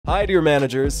Hide your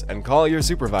managers and call your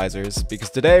supervisors, because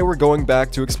today we're going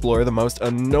back to explore the most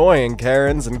annoying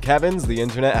Karens and Kevins the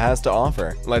internet has to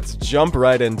offer. Let's jump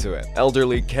right into it.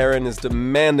 Elderly Karen is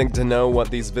demanding to know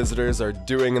what these visitors are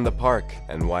doing in the park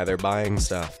and why they're buying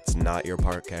stuff. It's not your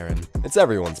park, Karen. It's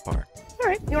everyone's park.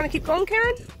 Alright, you want to keep going,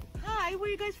 Karen? Hi, where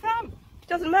are you guys from?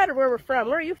 Doesn't matter where we're from.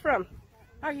 Where are you from?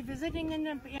 Are you visiting in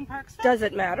Parksville? Does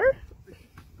it matter?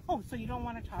 Oh, so you don't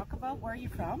want to talk about where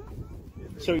you're from?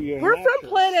 So we're from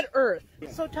planet Earth.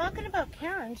 So talking about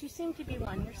Karens, you seem to be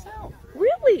one yourself.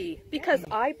 Really? Because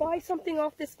I buy something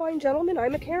off this fine gentleman,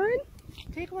 I'm a Karen?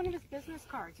 Take one of his business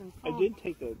cards and phone. I did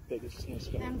take the business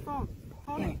card. And phone.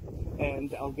 Phone it.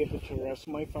 And I'll give it to the rest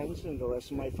of my friends, and the rest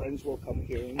of my friends will come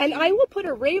here. And I will put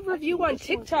a rave review on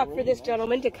TikTok for this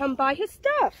gentleman to come buy his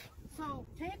stuff. So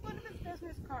take one of his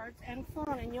business cards and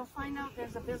phone, and you'll find out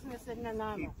there's a business in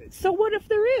Nanaimo. So what if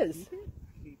there is?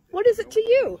 What is it to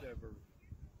you?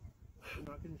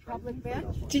 Public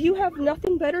bench? Do you have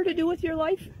nothing better to do with your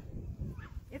life?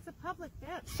 It's a public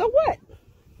bench. So what?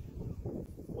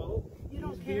 Well, You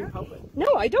don't care?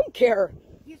 No, I don't care.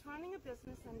 He's running a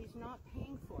business and he's not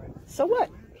paying for it. So what?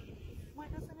 Why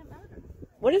doesn't it matter?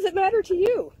 What does it matter to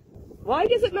you? Why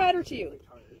does it matter to you?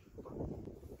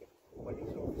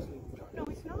 No,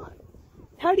 he's not.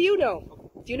 How do you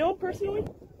know? Do you know him personally?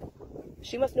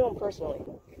 She must know him personally.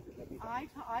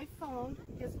 I phoned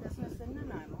his business in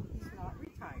Nanaimo. He's not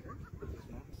retired.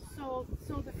 So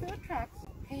the food trucks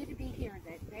pay to be here.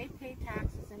 They pay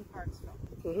taxes in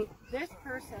Parksville. This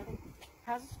person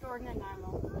has a store in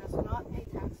Nanaimo, does not pay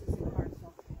taxes in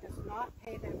Parksville, does not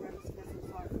pay their rent business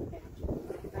off the bench.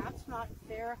 That's not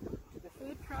fair to the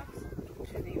food trucks,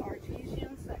 to the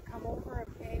artisans that come over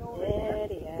and pay over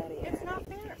there. It's not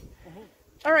fair.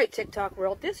 All right, TikTok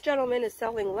world, this gentleman is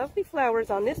selling lovely flowers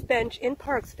on this bench in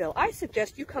Parksville. I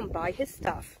suggest you come buy his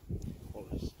stuff.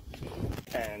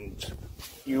 And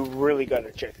you really got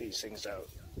to check these things out.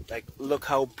 Like, look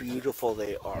how beautiful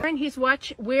they are. And he's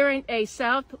wearing a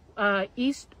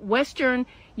Southeast Western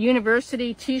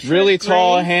University t-shirt. Really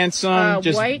tall, handsome,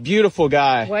 just white, beautiful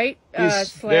guy. White, He's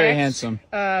slacks, very handsome.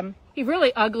 He's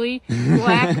really ugly,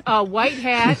 black, white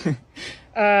hat.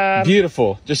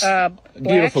 Beautiful, just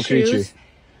beautiful shoes, creature.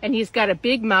 And he's got a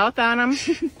big mouth on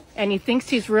him, and he thinks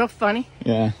he's real funny.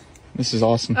 Yeah, this is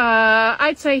awesome.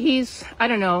 I'd say I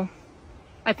don't know.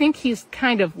 I think he's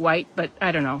kind of white, but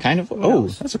I don't know. Kind of? Oh,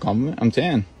 that's a compliment. I'm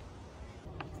tan.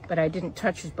 But I didn't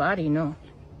touch his body, no.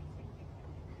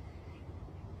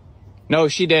 No,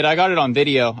 she did. I got it on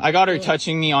video. I got her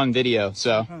touching me on video,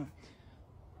 so.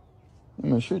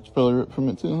 My shirt's probably ripped from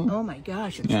it too, huh? Oh my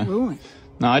gosh, it's ruined.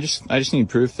 No, I just need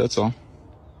proof, that's all.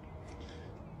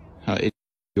 How idiot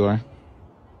you are.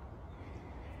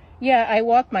 Yeah, I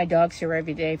walk my dogs here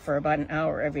every day for about an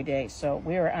hour every day, so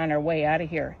we were on our way out of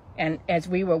here. And as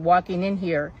we were walking in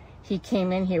here, he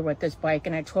came in here with this bike,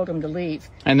 and I told him to leave.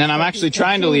 And then I'm actually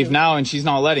trying to leave now, and she's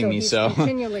not letting me, so. He's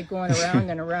continually going around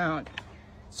and around.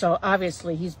 So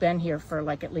obviously he's been here for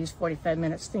like at least 45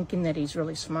 minutes thinking that he's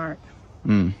really smart.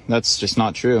 That's just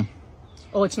not true.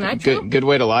 Oh, it's not true? Good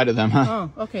way to lie to them, huh?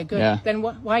 Oh, okay, good. Yeah. Then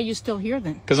why are you still here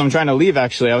then? Because I'm trying to leave,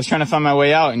 actually. I was trying to find my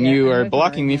way out, and you are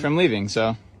blocking me from leaving,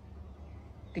 so.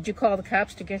 Did you call the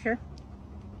cops to get here?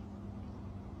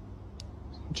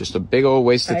 Just a big old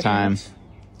waste of time.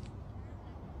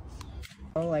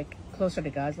 Oh, like closer to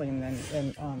Gosling than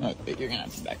I think you're gonna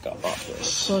have to back up off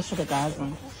this. closer to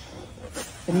Gosling.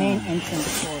 The main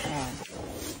entrance for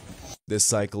This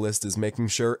cyclist is making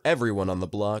sure everyone on the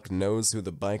block knows who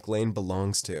the bike lane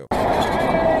belongs to.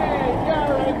 Hey,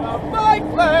 you're in the bike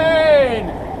lane!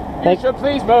 You should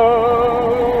please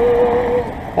move!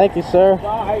 Thank you, sir.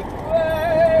 Bike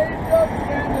lane! Don't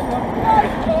stand in the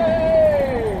bike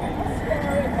lane!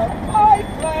 You're in the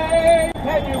bike lane!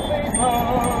 Can you please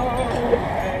move?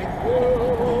 Thank you!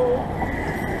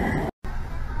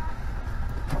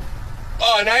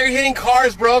 Oh, now you're hitting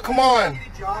cars, bro. Come on.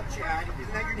 Good job, Chad.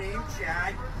 Isn't that your name,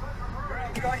 Chad?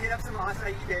 You got hit up some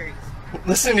acai berries.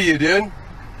 Listen to you, dude.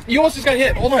 You almost just got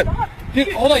hit. Hold on.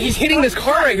 Dude, hold on. He's hitting this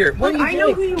car right here. What are you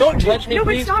doing? Who you Don't are. touch me, No,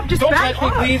 but please. stop. Just don't back touch me,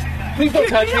 up. please. Please don't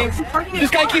touch me.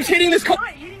 This guy keeps hitting this car.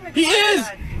 He is.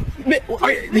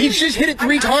 He's just hit it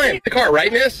 3 times. The car,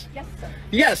 right, miss? Yes, sir.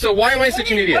 Yeah, so why am I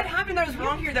such an idiot? What happened that was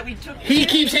wrong here that we took? He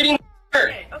keeps hitting the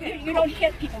car. Okay, you don't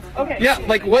hit people. Okay. Yeah,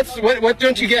 like what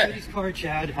don't you get? Nice car,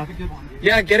 Chad. Have a good one.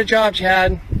 Yeah, get a job,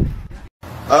 Chad.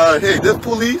 Hey, this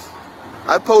police,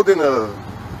 I pulled in a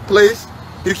place,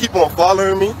 he keep on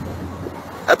following me.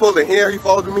 I pulled in here, he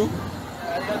followed me.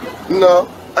 No,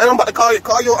 I'm about to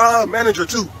call your manager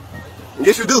too.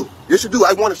 Yes, you do. Yes, you do.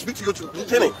 I want to speak to your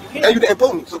lieutenant. And you didn't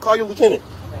pull me, so call your lieutenant.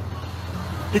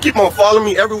 He keep on following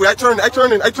me everywhere. I turn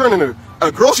in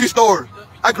a grocery store.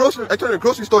 I turn in a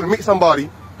grocery store to meet somebody.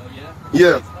 Oh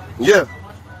yeah? Yeah.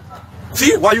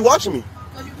 See, why you watching me?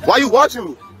 Why you watching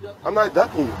me? I'm not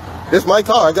ducking you. It's my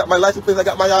car. I got my license plate. I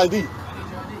got my ID.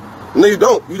 No, you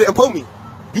don't. You didn't pull me.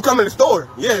 You come in the store.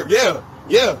 Yeah.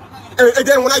 And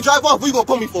then when I drive off, what you gonna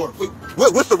pull me for?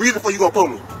 What's the reason for you gonna pull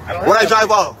me? When I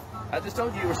drive off? I just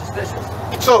told you were suspicious.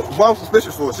 So, what I'm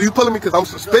suspicious for? So you pulling me because I'm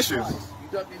suspicious?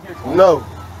 No.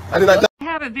 I did not. I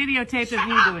have a videotape of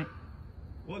you doing.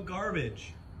 What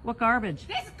garbage? What garbage?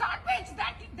 This garbage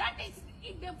that is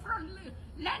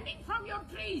landing from your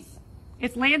trees.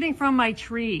 It's landing from my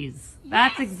trees.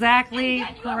 That's exactly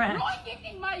and correct. You're throwing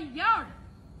it in my yard.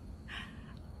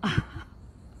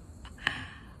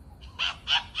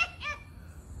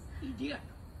 Idiot.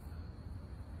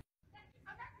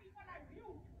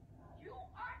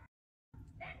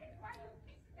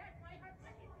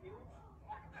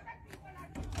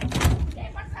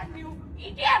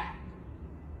 Idiot!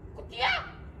 Kutia!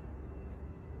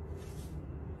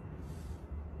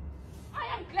 I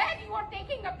am glad you are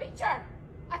taking a picture.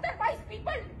 Otherwise,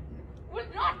 people will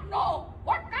not know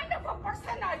what kind of a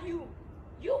person are you.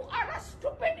 You are a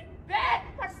stupid, bad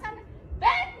person,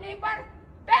 bad neighbor,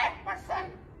 bad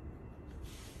person.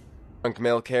 Drunk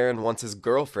male Karen wants his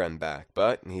girlfriend back,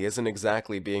 but he isn't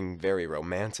exactly being very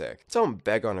romantic. Don't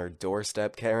beg on her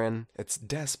doorstep, Karen. It's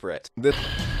desperate.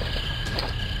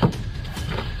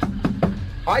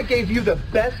 I gave you the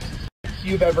best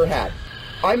you've ever had.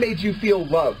 I made you feel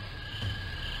loved.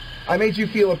 I made you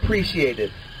feel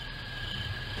appreciated.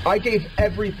 I gave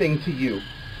everything to you.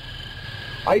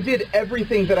 I did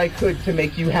everything that I could to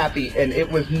make you happy, and it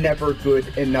was never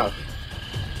good enough.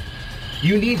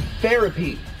 You need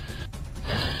therapy.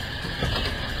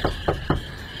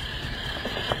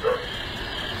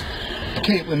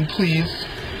 Caitlin, please.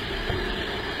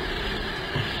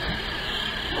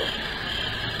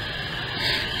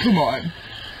 Come on.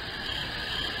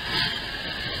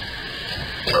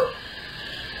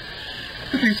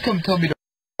 Please come tell me to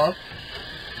off.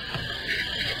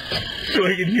 So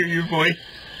I can hear your voice.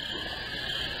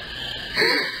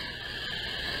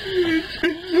 It's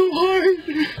been so hard.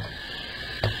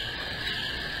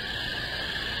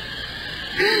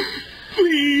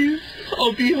 Please,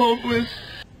 I'll be homeless.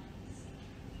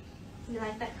 You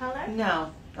like that color?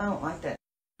 No, I don't like that.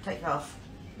 Take it off.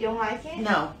 You don't like it?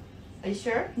 No. Are you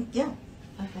sure? Yeah.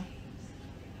 Okay.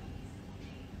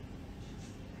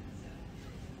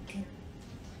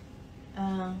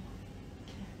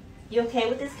 You okay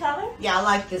with this color? Yeah, I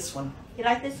like this one. You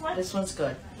like this one? This one's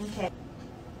good. Okay.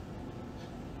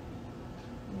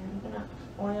 I'm gonna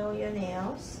oil your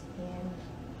nails and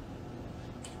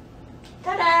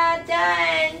ta-da!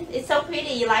 Done! It's so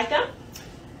pretty. You like them?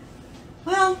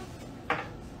 Well,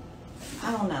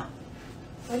 I don't know.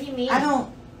 What do you mean? I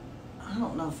don't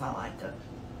know if I like it.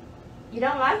 You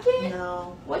don't like it?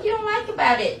 No. What you don't like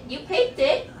about it? You picked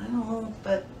it. I don't know,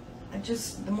 but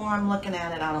the more I'm looking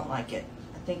at it, I don't like it.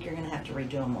 I think you're gonna have to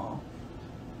redo them all.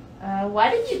 Why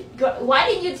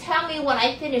didn't you tell me when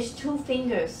I finished 2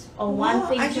 fingers or one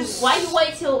finger? Why you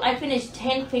wait till I finish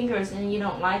 10 fingers and you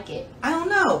don't like it? I don't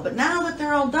know, but now that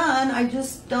they're all done, I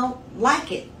just don't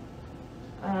like it.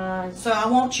 So I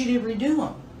want you to redo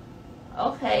them.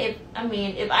 Okay,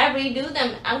 if I redo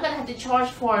them, I'm gonna have to charge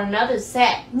for another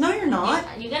set. No, you're not.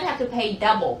 You're gonna have to pay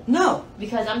double. No.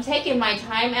 Because I'm taking my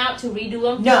time out to redo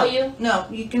them No. for you. No,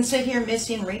 you can sit here,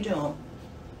 Missy, and redo them.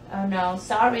 Oh no,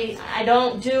 sorry, I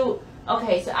don't do.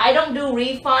 Okay, so I don't do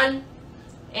refund,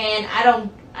 and I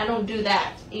don't do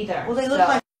that either. Well, they look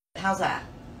like. How's that?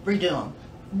 Redo them.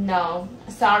 No,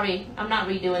 sorry, I'm not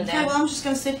redoing them. Okay, well, I'm just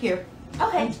gonna sit here.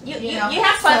 Okay, you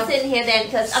have fun sitting here then,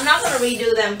 because I'm not gonna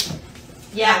redo them.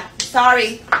 Yeah,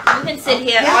 sorry. You can sit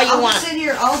here all you want. I'll sit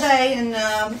here all day, and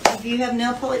if you have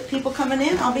nail people coming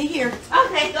in, I'll be here.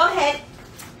 Okay, go ahead.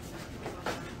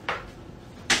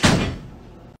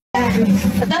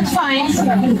 That's fine.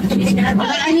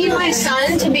 But I need my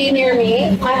son to be near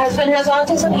me. My husband has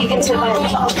autism. He can sit by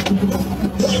himself.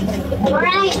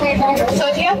 So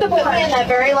if you have to put me in that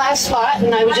very last spot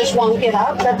and I would just won't get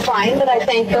up, that's fine. But I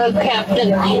think the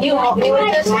captain, can you help me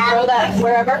with this and throw that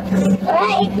wherever?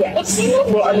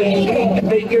 Well, I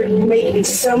mean, you're making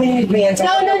so many advances.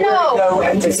 No. Go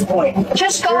at this point.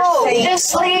 Just go.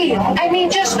 Just leave. I mean,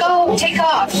 just go. Take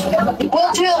off.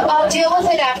 I'll deal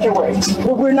with it afterwards.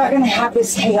 Well, we're not going to have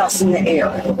this chaos in the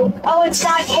air. Oh, it's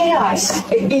not chaos.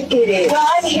 It is. Well,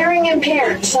 I'm hearing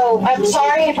impaired, so I'm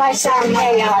sorry if I sound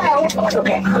chaotic.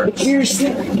 Okay.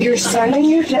 Your son and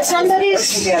your dad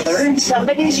together.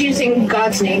 Somebody's using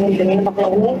God's name in the name of the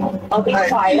Lord. I'll be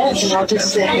quiet and I'll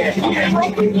just sit here.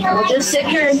 I'll just sit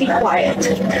here and be quiet.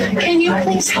 Can you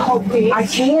please help me? I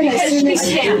can as soon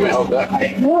as you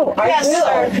can. No, I Yes, will.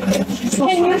 sir.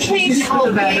 Can you please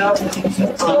help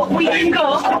me? So we can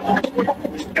go.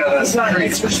 It's not your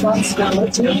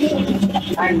responsibility.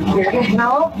 I'm here to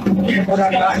help, but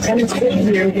I'm not going to sit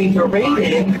here and be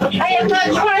berated. I am not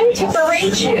trying to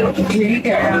berate you. Here you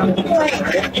go.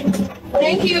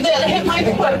 Thank you that hit my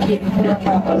foot.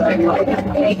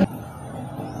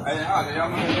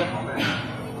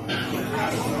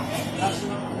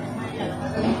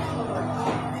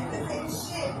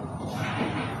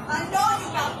 I know you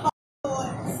got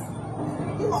boys.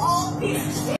 You all piece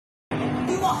of shit.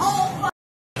 You a whole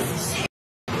piece of shit.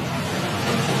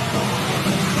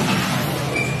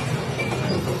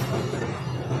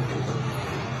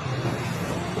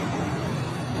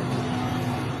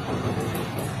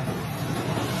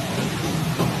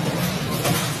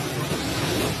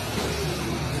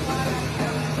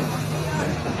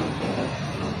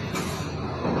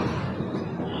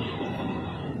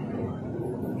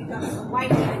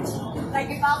 Like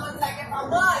if I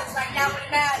was right now with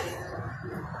Maddie.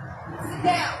 Sit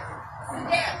down. Sit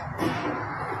down.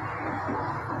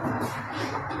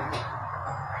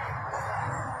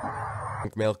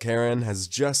 Male Karen has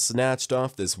just snatched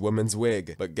off this woman's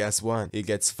wig, but guess what? He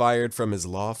gets fired from his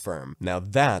law firm. Now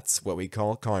that's what we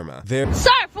call karma.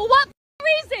 Sir, for what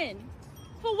reason?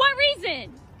 For what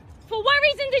reason? For what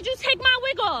reason did you take my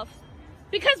wig off?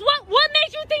 Because what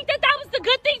made you think that that was the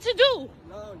good thing to do?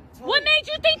 What made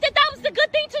you think that that was the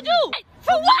good thing to do?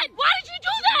 For what? Why did you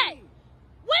do that?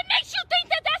 What makes you think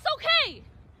that that's okay?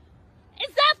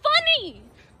 Is that funny?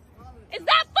 Is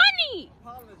that funny?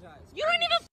 You don't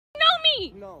even know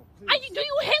me. No. Do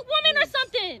you hit women or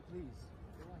something? Please.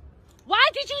 Why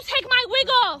did you take my wig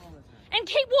off and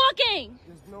keep walking?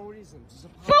 There's no reason.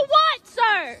 For what,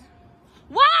 sir?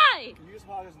 Why? Can you just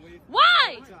pause and leave?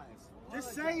 Why?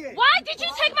 Just say it. Why did you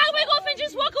take my wig off and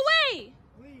just walk away?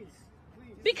 Please.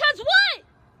 Because what?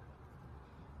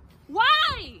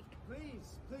 Why?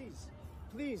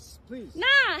 Please. Nah,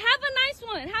 have a nice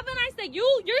one. Have a nice day.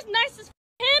 You're nice as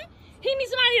him. He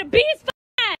needs somebody to beat his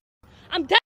ass. I'm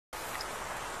done.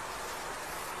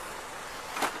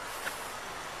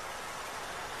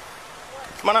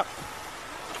 Come on up.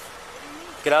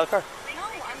 Get out of the car. No, I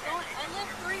live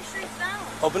 3 streets down.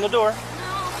 Open the door.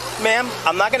 No. Ma'am,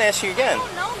 I'm not going to ask you again. I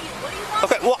don't know you. What do you want?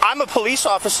 Okay, well, I'm a police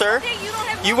officer. Okay,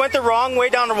 you went the wrong way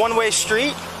down a one-way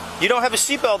street. You don't have a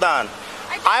seatbelt on.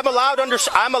 I'm allowed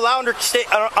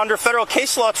under federal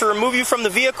case law to remove you from the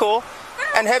vehicle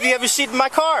and have you have your seat in my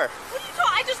car. What are you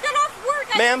talking? I just got off work.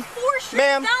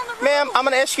 Ma'am, I'm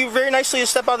going to ask you very nicely to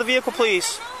step out of the vehicle,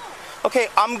 please. Okay,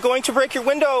 I'm going to break your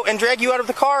window and drag you out of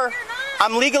the car.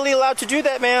 I'm legally allowed to do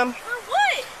that, ma'am. For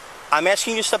what? I'm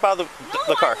asking you to step out of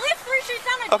the car. I live 3 streets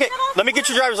down. Okay, let me get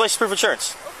your driver's license proof of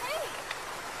insurance. Okay.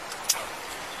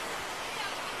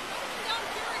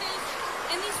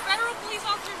 And these federal police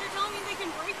officers are telling me they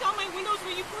can break down my windows.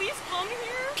 Will you please come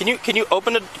here? Can you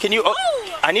open it?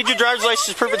 I need your driver's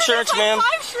license proof of insurance, ma'am.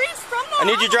 5 streets from the I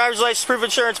need your driver's license proof of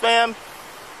insurance, ma'am.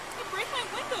 break my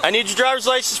window. I need your driver's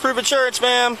license proof of insurance,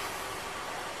 ma'am.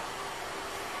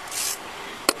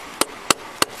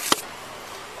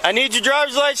 I need your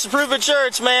driver's license to prove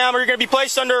insurance, ma'am, or you're going to be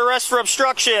placed under arrest for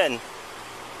obstruction.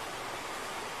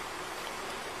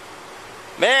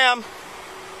 Ma'am.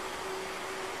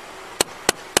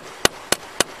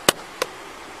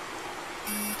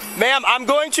 Ma'am, I'm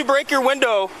going to break your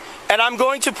window, and I'm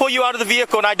going to pull you out of the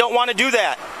vehicle, and I don't want to do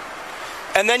that.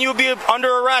 And then you'll be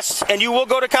under arrest, and you will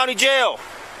go to county jail.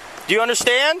 Do you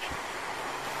understand?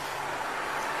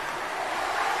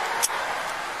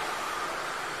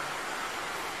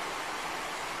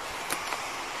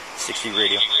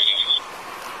 Radio.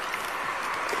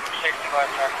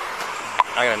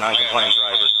 I got a non-compliant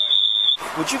driver.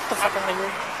 Would you get the fuck out of here?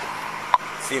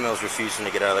 Female's refusing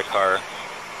to get out of the car.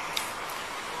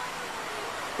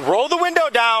 Roll the window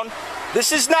down.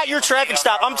 This is not your traffic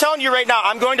stop. I'm telling you right now,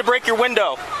 I'm going to break your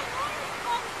window.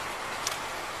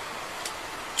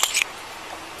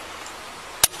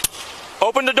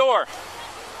 Open the door.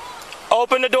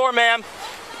 Open the door, ma'am.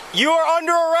 You are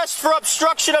under arrest for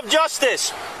obstruction of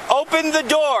justice. Open the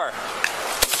door.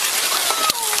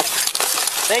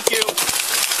 Thank you.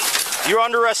 You're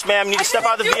under arrest, ma'am. You need to step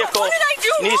out of the vehicle. What did I do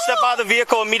wrong? You need to step out of the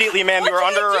vehicle immediately, ma'am. You are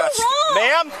under arrest.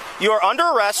 Ma'am, you are under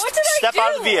arrest. What did I step do?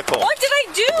 out of the vehicle. What did I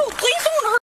do? Please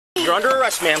don't hurt me. You're under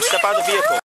arrest, ma'am. Step out of the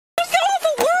vehicle. Just get off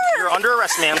of work. You're under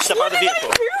arrest, ma'am. Step out of the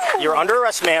vehicle. You're under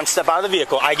arrest, ma'am. Step out of the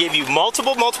vehicle. I gave you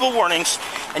multiple warnings,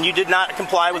 and you did not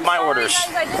comply with my orders.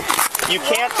 You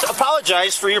can't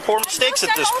apologize for your poor mistakes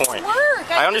at this point.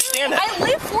 I understand that. I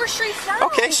live 4 streets down.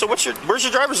 Okay, so where's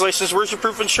your driver's license? Where's your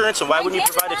proof of insurance, and why wouldn't you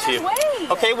provide it to you?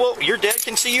 Okay, well, your dad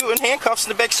can see you in handcuffs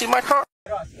in the backseat of my car.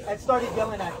 And started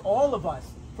yelling at all of us.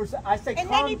 I said, and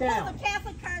calm then he down. pulled the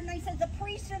Catholic card and he says the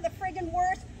priests are the friggin'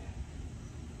 worst.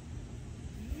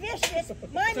 Vicious.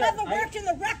 My mother worked in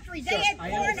the rectory. They had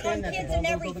porn on kids and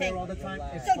everything.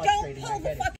 So don't pull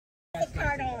the fucking Catholic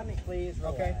card on me. Please,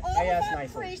 okay? All of our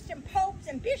priests and popes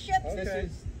and bishops,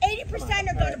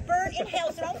 80% are going to burn in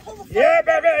hell, so don't pull the fucking Yeah,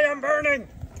 baby, I'm burning.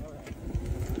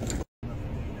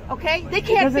 Okay? They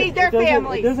can't feed their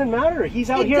families. It doesn't matter. He's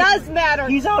out here. It does matter.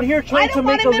 He's out here trying to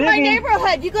make a living. I don't want him in my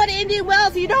neighborhood. You go to Indian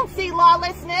Wells, you don't see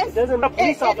lawlessness. It doesn't matter.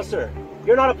 Police officer.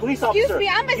 You're not a police officer. Excuse me,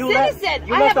 I'm a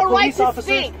citizen. I have a right to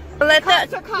speak. Let the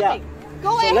cops are coming.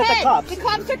 Go ahead. Let the cops. The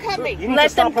cops are coming. You need to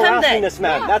stop harassing this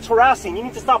man. That's harassing. You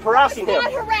need to stop harassing him.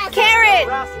 Not harassing. Karen!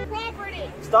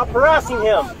 Property. Stop harassing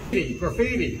him.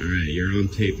 Graffiti. All right, you're on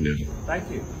tape now. Thank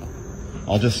you.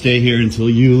 I'll just stay here until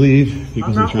you leave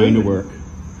because I'm trying to work.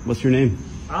 What's your name?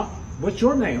 What's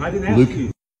your name? I didn't ask Luke.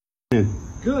 you.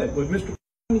 Good. With Mr.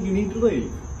 You need to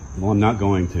leave. Well, I'm not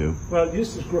going to. Well,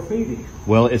 this is graffiti.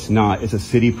 Well, it's not. It's a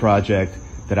city project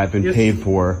that I've been paid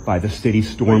for by the City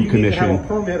Storm Commission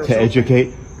to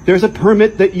educate. There's a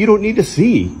permit that you don't need to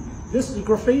see. This is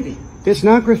graffiti. It's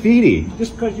not graffiti.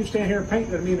 Just because you stand here and paint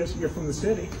doesn't mean you're from the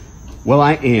city. Well,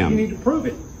 I You am. need to prove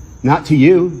it. Not to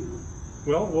you.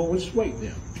 Well, we'll just wait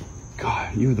then.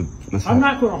 God, you're the... I'm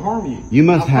not going to harm you. You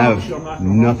must I promise have you I'm not gonna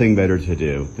harm nothing better to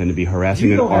do than to be harassing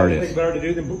you an don't have artist. anything better to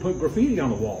do than put graffiti on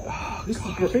the wall. This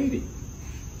is graffiti.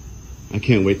 I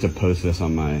can't wait to post this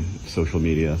on my social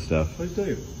media stuff. Please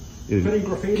do. Putting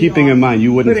graffiti Keeping in mind,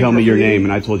 you wouldn't putting tell me your graffiti- name,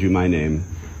 and I told you my name.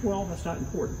 Well, that's not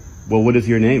important. Well, what is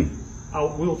your name?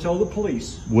 We'll tell the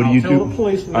police. What do I'll you tell do? the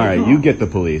police when All they right, come. you get the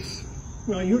police.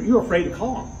 Well, you're afraid to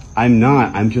call them. I'm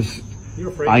not. I'm just. You're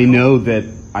afraid to I call know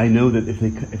that. I know that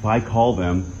if I call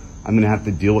them, I'm gonna have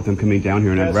to deal with them coming down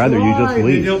here, and That's I'd rather you just right.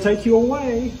 leave. They'll take you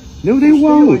away. No, they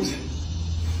won't.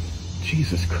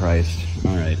 Jesus Christ!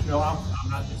 All right. No, I'm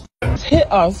not just. Hit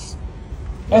us,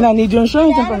 and I need your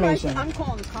insurance information. I'm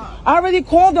calling the cops. I already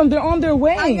called them. They're on their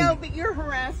way. I know, but you're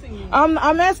harassing me. I'm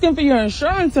asking for your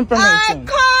insurance information. I'm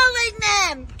calling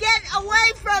them. Get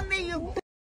away from me, you.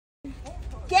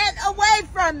 Get away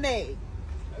from me.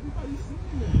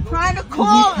 Trying to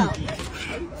call them.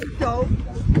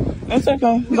 It's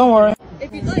okay. Don't worry.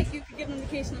 If you'd like, you could give them the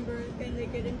case number and they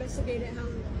could investigate it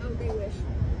how they wish.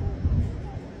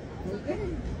 Okay.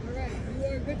 All right. You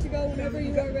are good to go whenever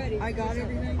you are ready. I got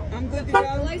everything. I'm good to go. You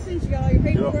got your license. You got all your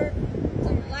paperwork. It's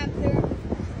on your lap there.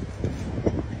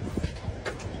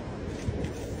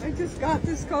 I just got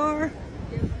this car.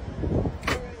 Yep. All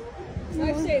right.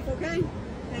 Drive safe, okay?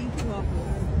 Thank you, officer.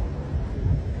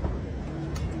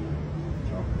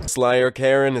 Slayer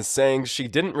Karen is saying she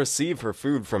didn't receive her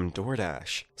food from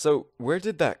DoorDash. So where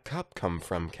did that cup come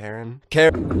from, Karen?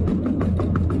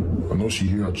 Karen. I know she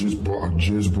here. I just brought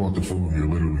the food here,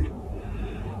 literally.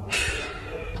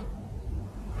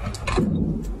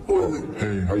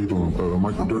 Hey, how you doing?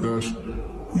 Mike from DoorDash?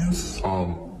 Yes.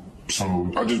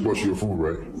 So I just brought you your food,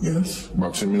 right? Yes.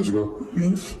 About 10 minutes ago?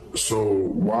 Yes. So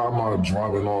why am I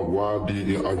driving off? Why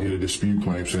did I get a dispute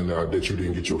claim saying that you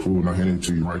didn't get your food and I handed it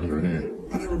to you right in your hand?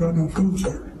 I never got no food,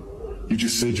 sir. You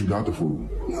just said you got the food.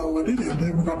 No, I didn't. I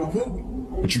never got no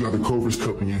food. But you got the Culver's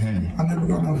cup in your hand. I never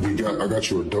got no food. I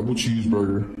got you a double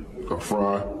cheeseburger, a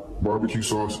fry, barbecue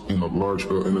sauce, and a large,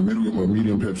 and a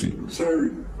medium Pepsi.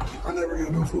 Sir, I never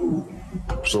got no food.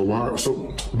 So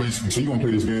basically, you gonna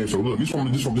play this game. So look, this one,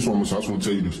 I just want to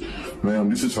tell you this, ma'am.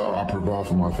 This is how I provide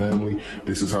for my family.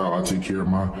 This is how I take care of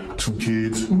my 2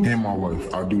 kids and my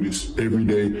wife. I do this every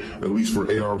day, at least for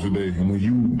 8 hours a day. And when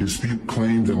you dispute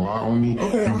claims and lie on me,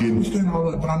 okay, I understand all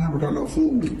that, but I never got no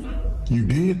food. You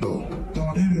did though. No,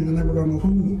 I didn't. I never got no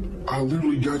food. I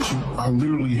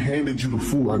literally handed you the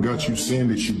food. I got you saying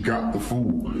that you got the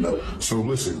food. No. So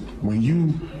listen, when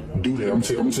you do that, I'm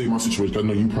gonna tell you my situation. I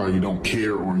know you probably don't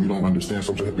care or you don't understand,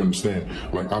 so I'm trying to help you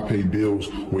understand. Like, I pay bills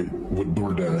with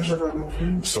DoorDash. I never got no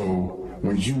food. So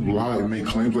when you lie and make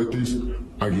claims like this,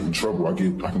 I get in trouble. I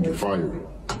can get fired.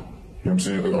 You know what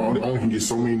I'm saying? I only can get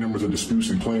so many numbers of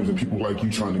disputes and claims and people like you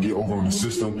trying to get over on the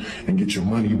system and get your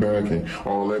money back and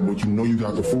all that, but you know you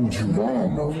got the food, you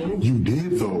wrong. You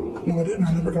did though. No, I didn't.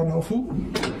 I never got no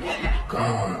food.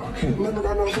 God, I never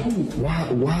got no food.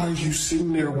 Why is you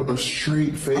sitting there with a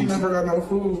straight face? I never got no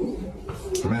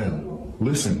food. Man,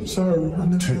 listen. Sir, I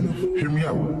never got no food. Hear me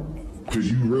out. Because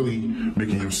you really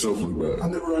making yourself look bad. I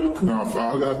never had no food. Now, if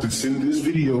I got to send this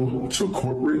video to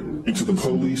corporate and to the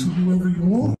police, whoever you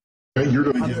want. man, you're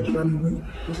gonna get.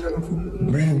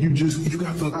 Man, you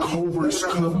got the Culver's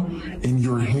cup in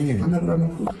your hand. I never had no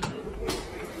food.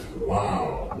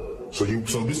 Wow. So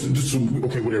this is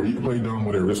okay, whatever. You can play dumb,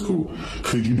 whatever. That's cool.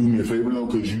 Could you do me a favor though?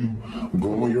 Could you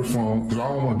go on your phone? Because I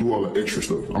don't want to do all the extra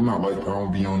stuff. I'm not like, I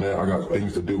don't be on that. I got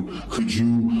things to do. Could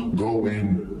you go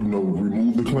and,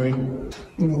 remove the claim?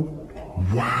 No.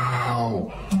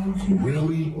 Wow.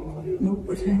 Really? No,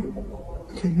 I can't.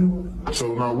 I can't do it.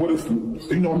 So now what if, I'm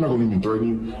not going to even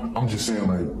threaten you. I'm just saying,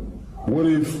 like, what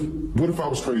if I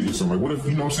was crazy or something? Like, what if,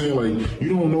 you know what I'm saying? Like, you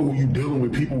don't know who you dealing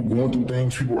with. People going through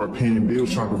things. People are paying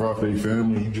bills, trying to provide for their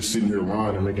family. And you just sitting here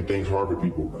lying and making things hard for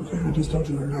people. Okay, I just told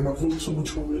you I got my food, so what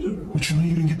you want me to do? What you mean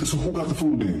you didn't get this? So who got the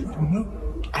food then? I don't know.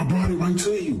 I brought it right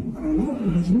to you. I don't know.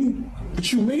 What does it mean?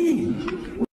 What you mean?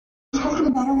 What are you talking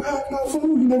about? I don't have no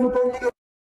food. You never brought me no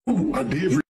food. I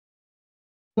did.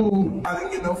 Food. I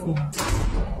didn't get no food.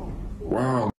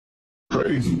 Wow.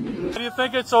 Crazy. Do you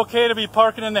think it's okay to be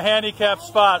parking in the handicap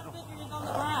spot?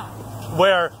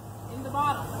 Where? In the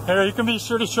bottom. Here, you can be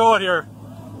sure to show it here.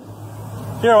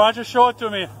 Here, why don't you show it to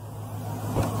me?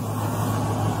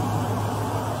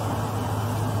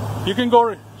 You can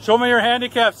go, show me your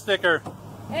handicap sticker.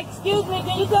 Excuse me,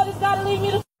 can you tell this guy to leave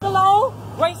me the alone?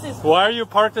 Racist. Why are you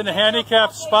parked in a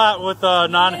handicap spot with a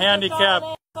non-handicap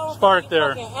spot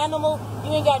there? Animal,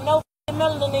 you ain't got no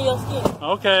melanin in your skin.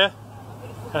 Okay.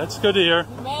 That's good to hear.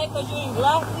 You mad because you ain't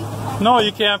black? No,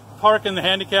 you can't park in the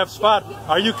handicap spot.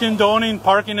 Are you condoning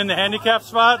parking in the handicap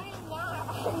spot?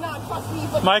 I'm not, trust me,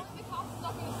 but Mike?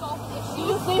 Do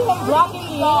you see him blocking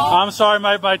me? I'm sorry,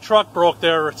 my truck broke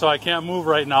there, so I can't move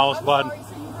right now, but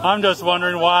I'm just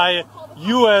wondering why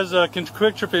you as a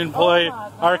Quick Trip employee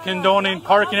are condoning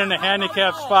parking in a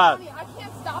handicap spot.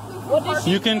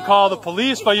 You can call the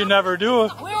police, but you never do.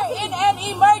 We're in an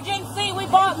emergency. We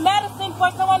bought medicine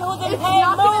for someone who's in pain.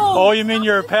 Oh, you mean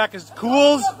your pack of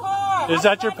Cools? Is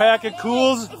that your pack of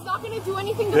Cools? It's not going to do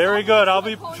anything. Very good. I'll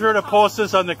be sure to post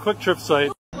this on the Quick Trip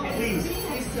site.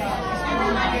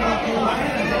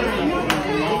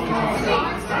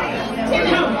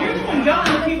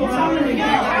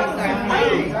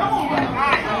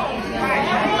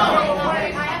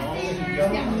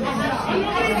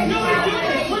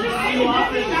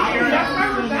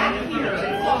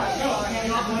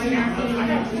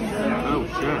 Oh,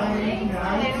 shit.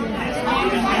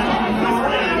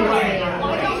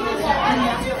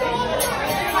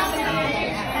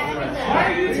 Why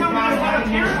are you telling me what a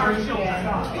parent are showing?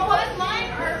 Because mine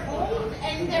are old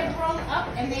and they're grown up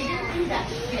and they didn't do that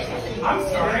shit. I'm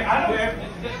sorry, I don't.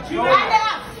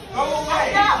 Enough! Go away!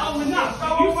 Enough! Oh, enough! Go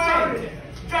away!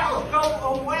 Just go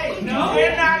away! No,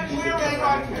 we're not. We're going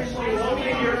to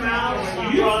open your mouth.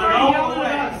 You start yelling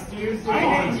at us. I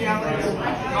ain't yelling.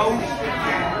 Go sit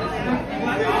down.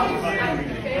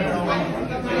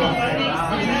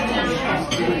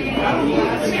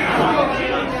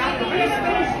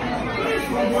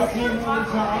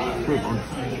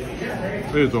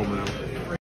 It's over now.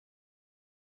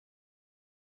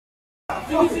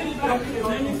 Let me see the back.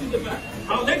 Let me see the back.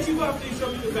 I'll let you go after you show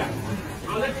me the back.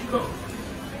 I'll let you go.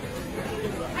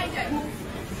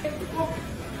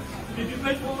 Did you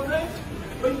pay for it?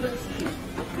 Wait, let's see.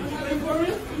 Did you pay for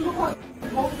it?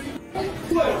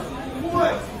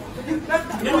 What? Let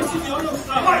me see the other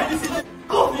stuff. Let me see the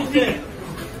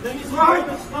Let me see the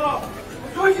other stuff.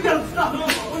 No, you gotta stop. No, I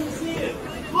want to see it.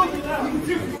 Look it out.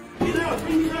 Bring it out.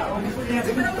 Bring it out.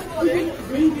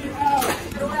 Bring it out.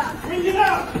 Bring it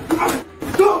out.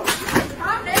 Go.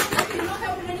 Calm down. You're not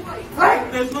helping anybody.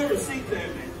 There's no receipt there,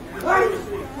 man.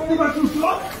 What about you,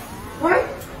 stop? Right?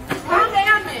 Calm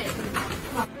down, man.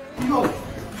 No.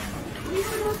 We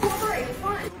can cooperate.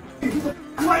 It's fine.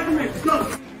 Quiet a minute. Go.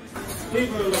 Leave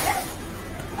her alone.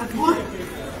 That's what?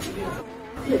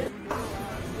 You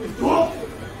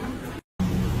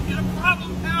have a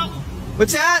problem, pal?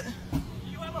 What's that?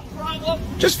 You have a problem?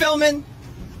 Just filming.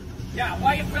 Yeah,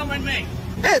 why are you filming me?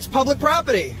 Hey, it's public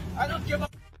property. I don't give a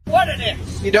what it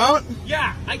is. You don't?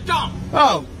 Yeah, I don't.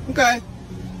 Oh, okay.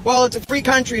 Well, it's a free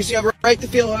country, so you have a right to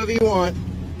feel however you want.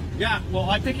 Yeah, well,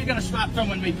 I think you're going to stop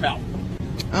filming me, pal.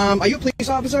 Are you a police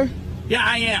officer? Yeah,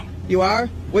 I am. You are?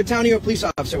 What town are you a police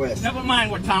officer with? Never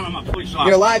mind what town I'm a police officer.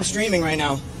 You're live streaming right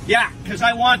now. Yeah, because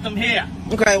I want them here.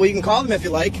 Okay, well, you can call them if you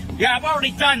like. Yeah, I've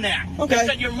already done that. Okay. They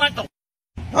said you're mental.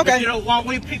 Okay. You don't want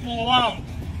leave people alone.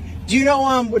 Do you know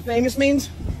what famous means?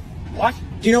 What?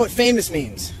 Do you know what famous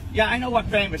means? Yeah, I know what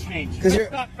famous means. Because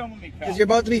Stop filming me, pal. you're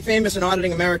about to be famous in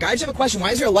auditing America. I just have a question.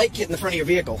 Why is there a light kit in the front of your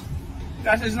vehicle?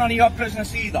 That is none of your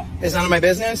business either. It's none of my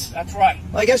business? That's right.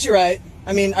 Well, I guess you're right.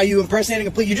 I mean, are you impersonating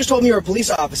a police? You just told me you're a police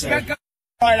officer. Yeah,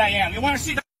 right, I am. You want to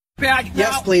see the badge now?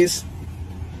 Yes, please.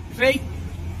 See?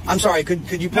 I'm sorry, could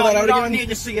you pull that out again? again? You don't need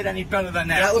to see it any better than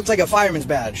that. That looks like a fireman's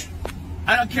badge.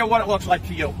 I don't care what it looks like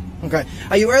to you. Okay.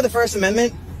 Are you aware of the First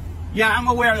Amendment? Yeah, I'm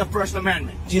aware of the First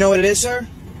Amendment. Do you know what it is, sir?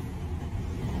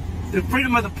 The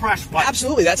freedom of the press, buddy.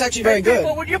 Absolutely, that's actually very good.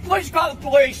 People, would you please call the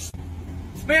police?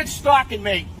 This man's stalking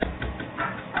me.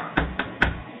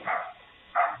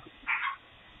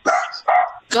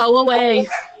 Go away.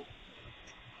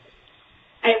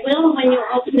 I will when you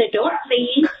open the door,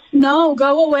 please. No,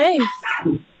 go away.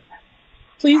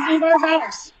 Please leave our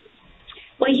house.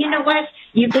 Well, you know what?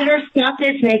 You better stop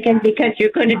this, Megan, because you're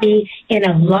going to be in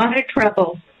a lot of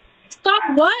trouble. Stop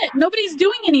what? Nobody's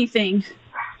doing anything.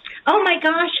 Oh, my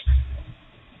gosh.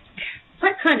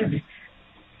 What kind of...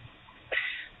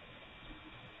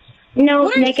 No,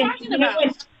 what are Megan. you talking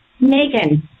about?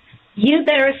 Megan, you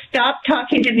better stop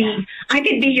talking to me. I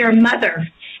could be your mother.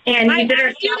 And you better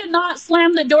asked you to not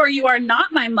slam the door. You are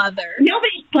not my mother.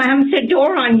 Nobody slams the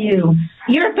door on you.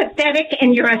 You're pathetic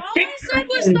and you're a sick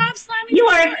person. Stop slamming you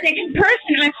the are door. a sick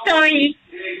person. I'm sorry.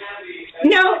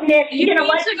 No, Nick, you know need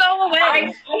what? to go away. I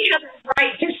have the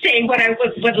right to say what I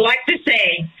would like to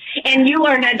say. And you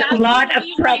are in a lot of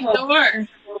trouble.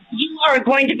 You are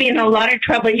going to be in a lot of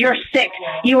trouble. You're sick.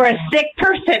 You are a sick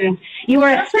person. You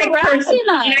are a sick person. And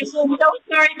I'm so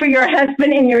sorry for your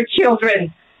husband and your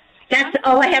children. That's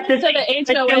all I have to say. The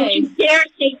But HOA. don't you dare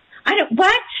say,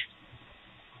 what?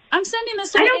 I'm sending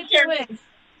this to I the don't HOA.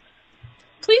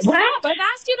 Please What? stop. I've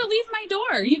asked you to leave my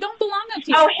door. You don't belong up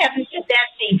here. Oh, heavens to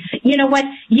Betsy. You know what?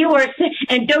 You are sick.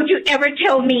 And don't you ever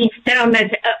tell me that I'm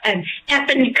an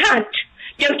effing cunt.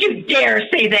 Don't you dare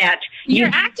say that.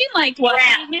 You're acting like one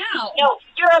brat. right now. No,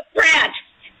 you're a brat.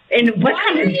 And what Why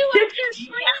kind are of you up here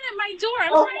screaming at my door?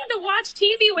 I'm trying to watch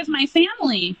TV with my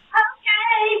family.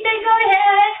 Okay, then go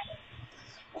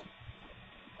ahead.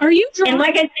 Are you drunk? And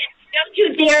like I said, don't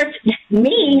you dare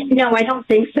me. No, I don't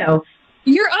think so.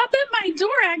 You're up at my door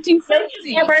acting crazy. Don't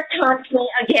you ever talk to me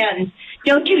again.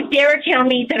 Don't you dare tell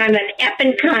me that I'm an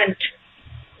effing cunt.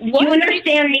 What? You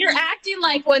understand me? You're acting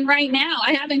like one right now.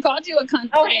 I haven't called you a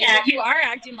cunt today, but you are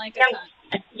acting like a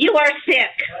cunt. You are sick.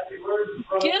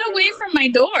 Get away from my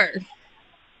door.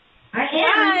 I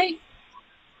am.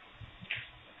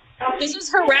 Bye. This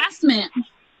is harassment. Oh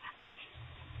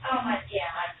my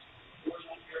God.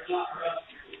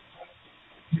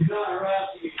 You're not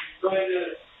harassing me. You're trying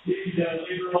to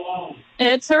leave her alone.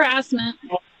 It's harassment.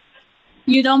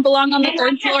 You don't belong on the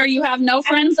third floor. You have no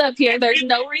friends up here. There's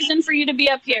no reason for you to be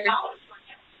up here.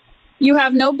 You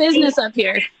have no business up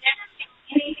here.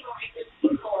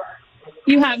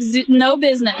 You have no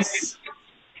business.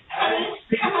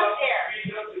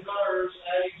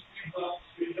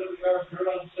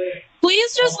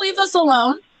 Please just leave us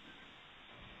alone.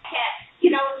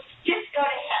 You know, just go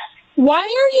ahead. Why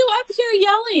are you up here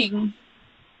yelling?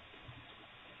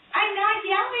 I'm not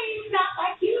yelling, not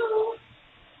like you.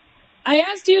 I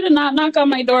asked you to not knock on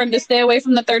my door and to stay away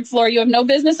from the third floor. You have no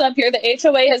business up here. The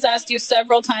HOA has asked you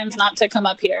several times not to come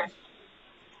up here.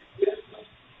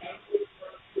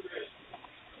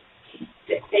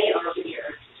 They are here.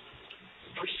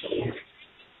 For sure.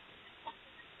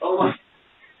 Oh,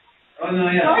 Oh,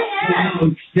 no, yeah. Go ahead.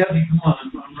 No, Debbie, come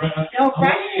on. I'm right. Go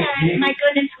right ahead. My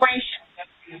goodness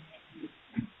gracious.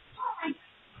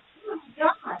 Oh, my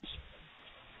gosh.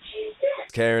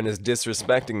 Karen is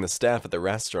disrespecting the staff at the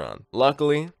restaurant.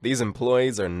 Luckily, these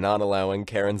employees are not allowing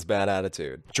Karen's bad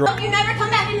attitude. You never come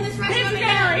back into this restaurant This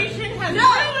generation has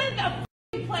ruined the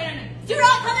f***ing planet. Do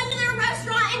not come into their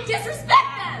restaurant and disrespect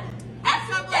them. That's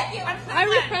ridiculous. I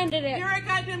refunded it. You're a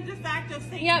goddamn de facto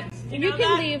Satanist. Yep, you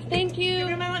can leave. Thank you. Give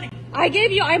me my money. I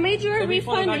made you a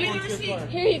refund. Give me the receipt.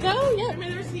 Here you go. Yep. Give me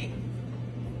the receipt.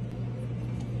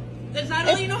 Is that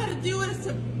all you know how to do is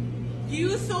to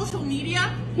use social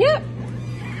media? Yep.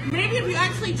 Maybe if you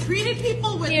actually treated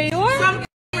people with Here you are. some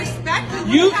respect,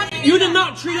 You did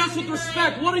not treat us with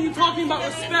respect. What are you talking about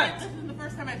respect? This is the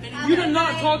first time I've been here. You did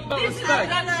not talk about This is respect.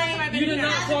 not the first time I've been You did here.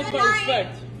 not talk about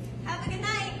respect. Have a good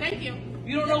night. Thank you.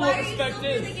 You don't know what respect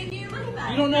is. Give you your money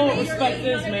back. You don't know what respect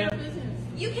is, man.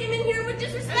 You came in here with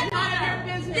disrespect. It's none of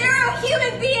your business. They're a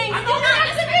human being. I'm Do not not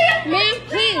disrespect them. Ma'am,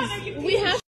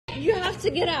 please. You have to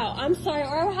get out. I'm sorry,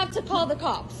 or I'll have to call the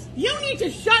cops. You need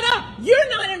to shut up. You're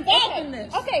not involved in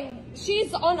this. Okay,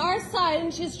 she's on our side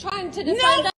and she's trying to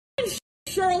defend us.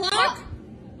 Sherlock.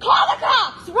 Call the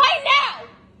cops right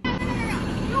now.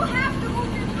 You have to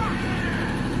move your truck.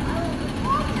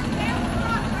 Move your damn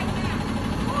truck right now.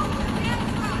 Move your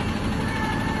damn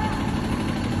truck.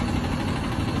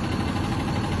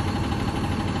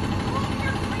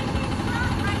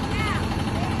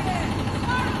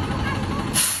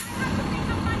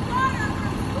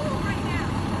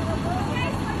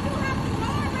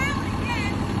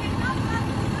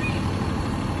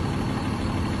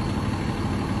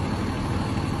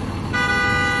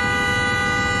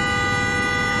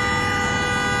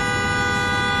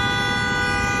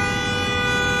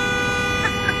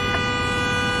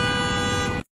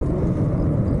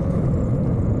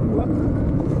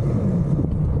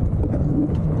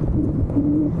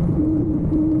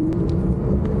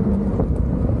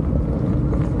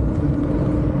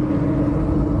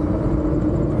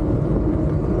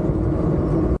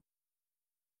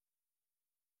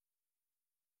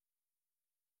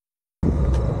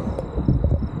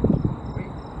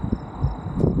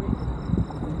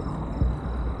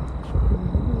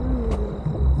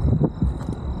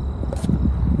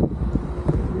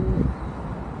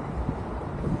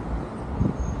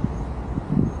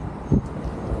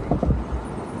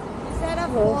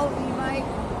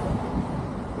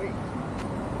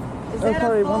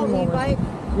 sorry, full one moment. e-bike?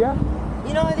 Yeah.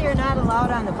 You know you're not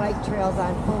allowed on the bike trails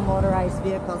on full motorized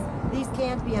vehicles. These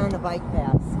can't be on the bike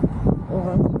paths. Oh,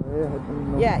 I'm sorry. I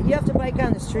didn't know. Yeah, you have to bike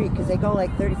on the street because they go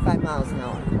like 35 miles an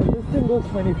hour. This thing goes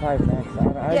 25 max.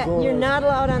 Yeah, you're not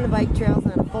allowed on the bike trails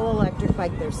on a full electric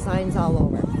bike. There's signs all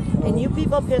over. And you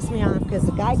people piss me off because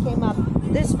the guy came up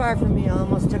this far from me and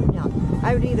almost took me out.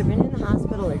 I would either been in the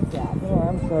hospital or dead. No,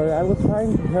 I'm sorry. I was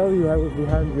trying to tell you I was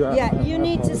behind you. Yeah, you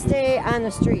need to stay on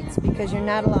the streets because you're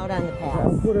not allowed on the paths.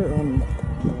 I'll put it on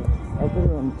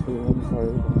 2. I'm sorry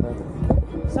about that.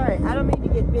 Sorry, I don't mean to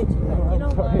get bitchy, but you know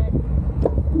what?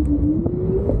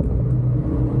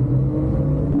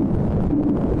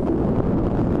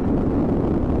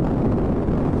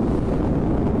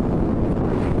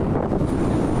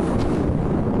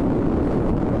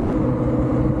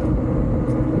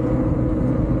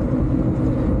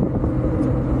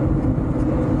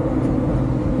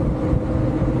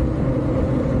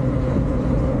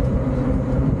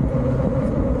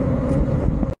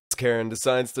 Karen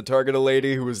decides to target a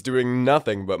lady who was doing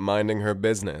nothing but minding her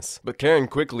business. But Karen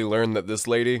quickly learned that this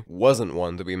lady wasn't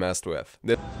one to be messed with.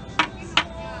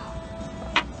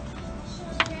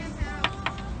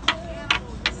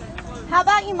 How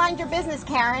about you mind your business,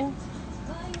 Karen?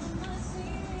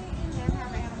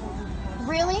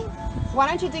 Really? Why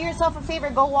don't you do yourself a favor,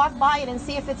 go walk by it and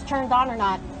see if it's turned on or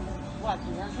not? What,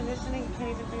 the air conditioning? You can't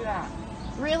even do that.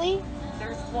 Really?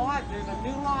 There's what? There's a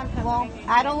new law in Pennsylvania. Well,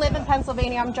 I don't live in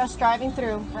Pennsylvania. I'm just driving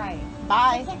through. Right.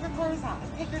 Bye. Take your clothes out.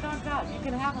 Take your dogs out. You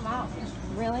can have them out.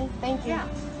 Really? Thank you. Yeah.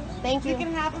 Thank you. You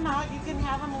can have them out. You can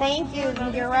have them. Thank you.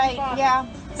 You're right. Yeah.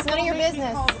 It's none of your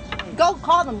business. Go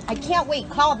call them. I can't wait.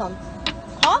 Call them.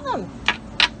 Call them.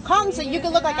 Call them so you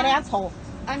can look like an asshole.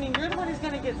 I mean, you're the one who's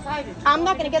going to get cited. I'm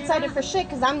not going to get cited for shit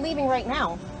because I'm leaving right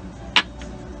now.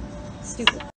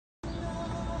 Stupid.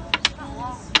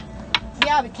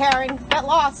 Yeah, but Karen, get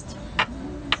lost.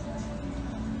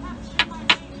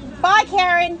 Bye,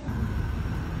 Karen.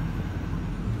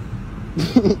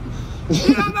 You know,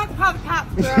 I'm about to call the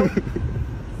cops, bro.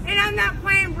 And I'm not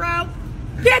playing, bro.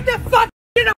 Get the fuck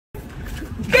shit away.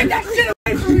 Get that shit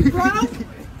away from me, bro.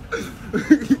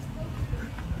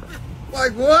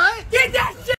 Like what? Get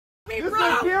that shit away from me, This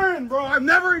bro. is Karen, bro. I've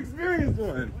never experienced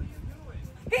one.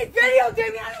 He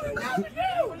videotaped me. I don't even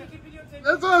know what to do.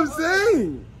 That's what I'm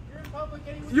saying.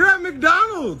 You're at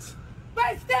McDonald's.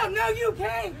 But still, no, you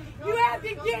can't. You have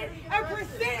to get a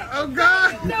percent. Oh,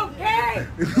 God. It's okay.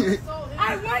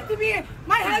 I want to be.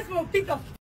 My husband will beat the f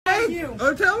out of you.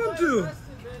 Oh, tell him to.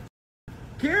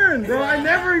 Karen, bro. I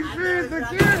never experienced a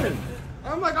Karen.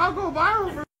 I'm like, I'll go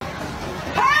viral for.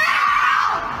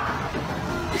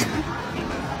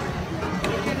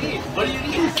 What do you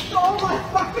need? You stole my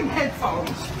fucking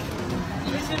headphones.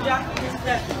 Listen, Doctor,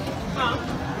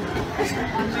 She stole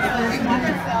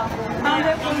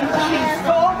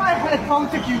my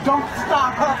headphones. If you don't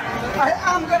stop her, I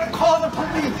am gonna call the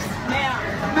police.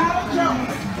 Madam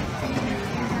Jones.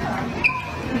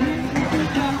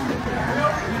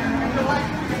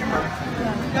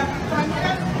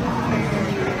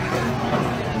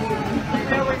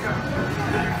 There we go.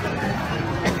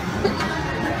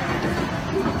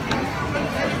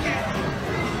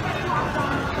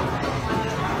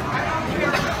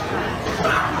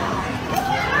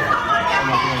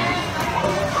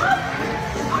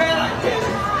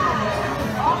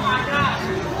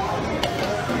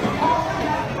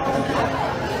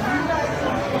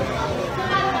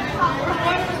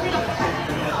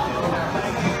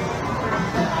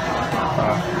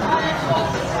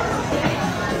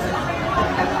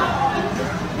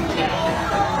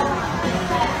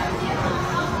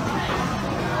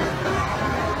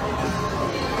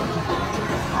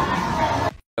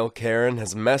 Karen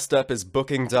has messed up his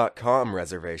Booking.com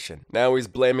reservation. Now he's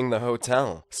blaming the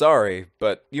hotel. Sorry,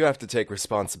 but you have to take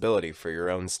responsibility for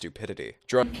your own stupidity.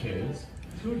 Kids,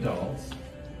 2 adults.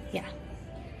 Yeah.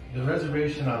 The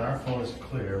reservation on our phone is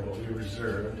clear, what we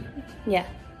reserved. Yeah.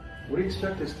 What do you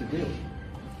expect us to do?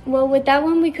 Well, with that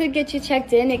one, we could get you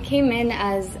checked in. It came in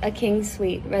as a king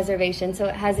suite reservation, so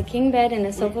it has a king bed and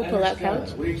a sofa pull-out couch.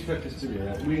 What do you expect us to do?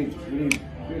 We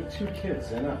have 2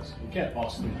 kids and us. We can't all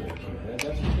sleep in a king bed.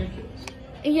 That's ridiculous.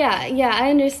 Yeah, I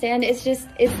understand. It's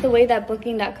the way that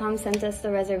Booking.com sent us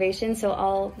the reservation, so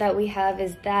all that we have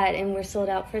is that, and we're sold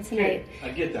out for tonight. Okay,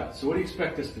 I get that. So what do you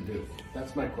expect us to do?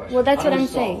 That's my question. Well, that's what I'm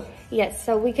Solve saying. it. Yes,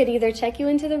 so we could either check you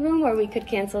into the room or we could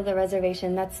cancel the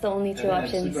reservation. That's the only 2 And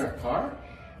options. sleep in our car?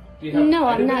 Do you have No,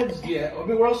 I'm not. Yeah, I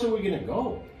mean, where else are we going to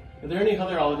go? Are there any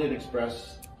other Holiday Inn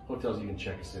Express hotels you can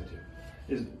check us into?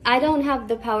 I don't have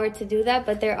the power to do that,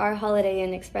 but there are Holiday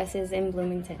Inn Expresses in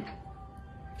Bloomington.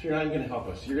 So you're not even going to help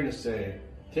us. You're going to say,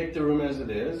 take the room as it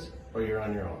is, Or you're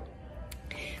on your own?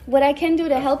 What I can do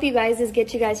to help you guys is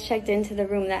get you guys checked into the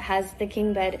room that has the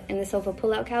king bed and the sofa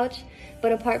pull-out couch.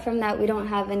 But apart from that, we don't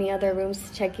have any other rooms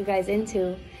to check you guys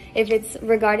into. If it's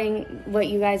regarding what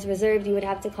you guys reserved, you would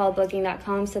have to call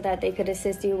Booking.com so that they could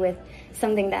assist you with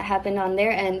something that happened on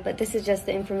their end. But this is just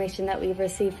the information that we've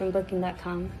received from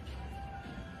Booking.com.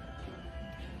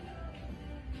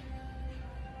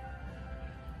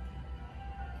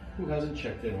 Who hasn't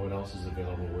checked in? What else is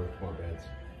available with more beds?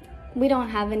 We don't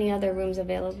have any other rooms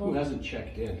available. Who hasn't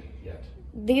checked in yet?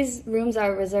 These rooms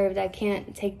are reserved. I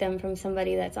can't take them from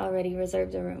somebody that's already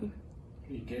reserved a room.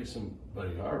 You gave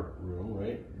somebody our room,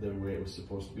 right? The way it was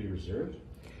supposed to be reserved?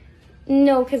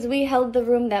 No, because we held the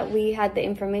room that we had the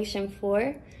information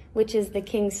for, which is the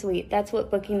king suite. That's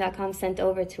what Booking.com sent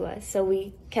over to us. So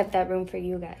we kept that room for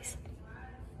you guys.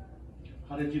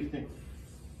 How did you think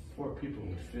 4 people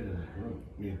would fit in that room?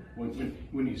 I mean,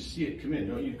 when you see it come in,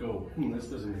 don't you go, this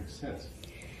doesn't make sense?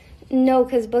 No,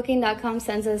 because Booking.com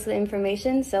sends us the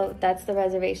information, so that's the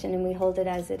reservation, and we hold it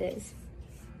as it is.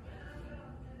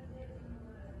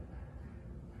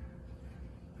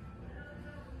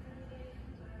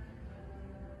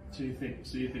 So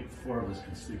you think 4 of us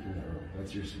can sleep in that room?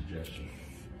 That's your suggestion?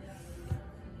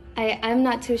 I'm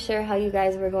not too sure how you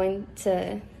guys were going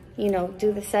to,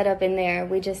 do the setup in there.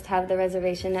 We just have the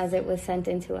reservation as it was sent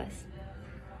in to us.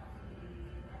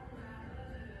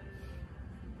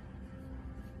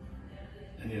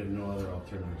 And you have no other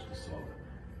alternatives to solve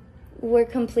it? We're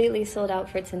completely sold out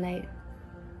for tonight.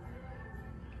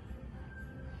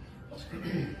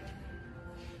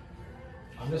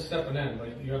 I'm just stepping in.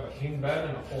 Like, you have a king bed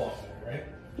and a pull-out bed, right?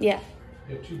 Yeah.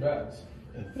 You have 2 beds.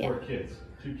 And 4 kids.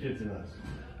 2 kids and us.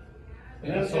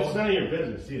 And Yeah, it's none of your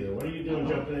business either. What are you doing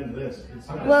jumping into this?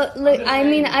 Well, look, I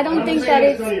mean, I don't think that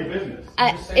it's none of your business.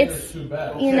 It's,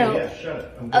 Yeah,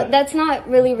 shut it. that's not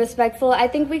really respectful. I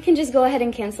think we can just go ahead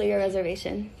and cancel your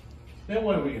reservation. Then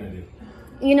what are we going to do?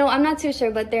 I'm not too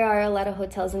sure, but there are a lot of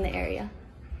hotels in the area.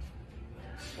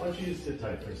 Why don't you just sit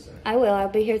tight for a second? I will. I'll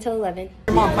be here till 11.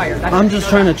 Your mom fired. I'm just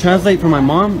trying to translate for my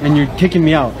mom, and you're kicking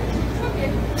me out.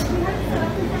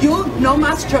 You no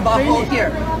más trabajo here.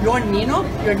 Your Nino,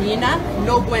 your Nina,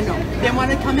 no bueno. They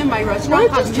want to come in my restaurant,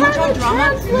 cause mucho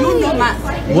drama. You no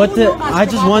más. What the? I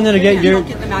just wanted to get your.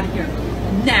 Get them out of here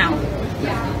now.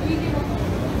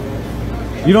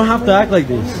 You don't have to act like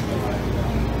this.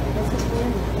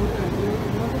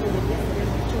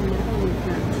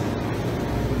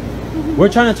 We're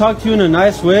trying to talk to you in a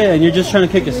nice way, and you're just trying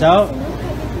to kick us out?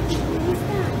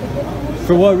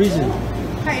 For what reason?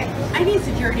 Hi, I need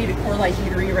security to Core Light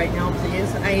Eatery right now,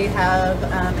 please. I have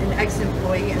an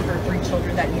ex-employee and her 3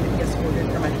 children that need to be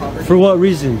escorted from my property. For what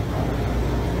reason?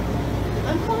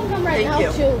 I'm calling them right Thank now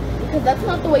you. too, because that's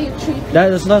not the way you treat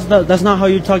people. That's not how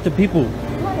you talk to people.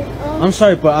 I'm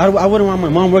sorry, but I wouldn't want my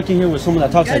mom working here with someone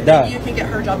that talks like that. You can get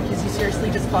her job because you seriously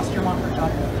just cost your mom her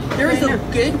job. There is a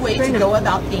good way to go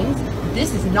about things.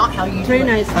 This is not how you do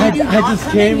it. I just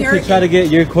came to try to get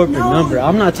your corporate number.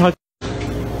 I'm not talking.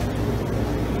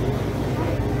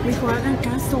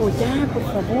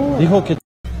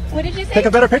 What did you say? Take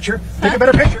a better picture. Take a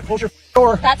better picture. Close your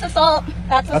door. That's assault.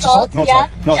 That's That's assault. assault? No, it's Yeah. not.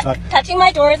 No, it's not. Touching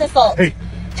my door is assault. Hey,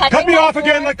 Touching cut me my off door-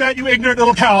 again like that, you ignorant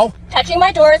little cow. Touching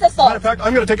my door is assault. Matter of fact,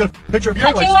 I'm going to take a picture of your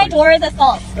Touching license my plate. door is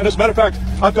assault. And as a matter of fact,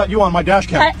 I've got you on my dash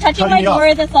cam. Touching cutting my me off. door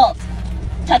is assault.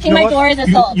 Touching You know my what? door is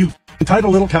assault. You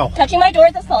entitled little cow. Touching my door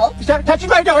is assault. Touching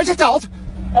my door is assault.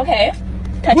 Okay. Who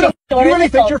Touching the my door you is really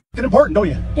think assault. you're f***ing important, don't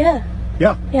you? Yeah.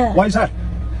 Yeah. Yeah. Why is that?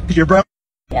 Because you're brown.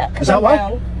 Yeah. Is 'cause that I'm why?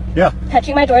 brown. Yeah.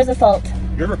 Touching my door is assault.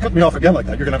 You ever cut me off again like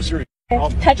that, you're going to have a serious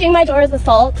problem. Touching my door is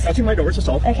assault. Touching my door is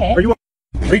assault. Okay. Are you a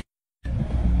re?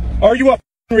 Are you a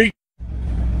re?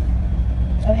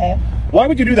 Okay. Why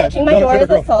would you do that? Touching my Not a door clever is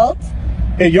girl. assault.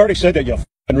 Hey, you already said that, you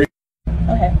f***ing re.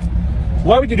 Okay.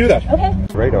 Why would you do that? Okay.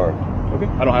 Radar. Okay,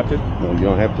 I don't have to. No, you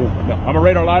don't have to. No, I'm a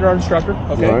radar LiDAR instructor.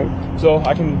 Okay, All right. so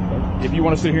I can, if you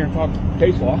want to sit here and talk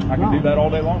case law, I can do that all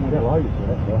day long. You got lawyers for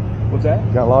that, bro. What's that?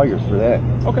 You got lawyers for that.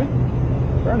 Okay,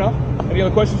 fair enough. Any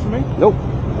other questions for me? Nope.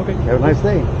 Okay. Have a nice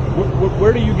day.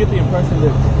 Where do you get the impression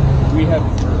that we have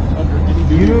under any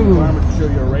duty requirement to show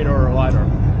you a radar or a LiDAR?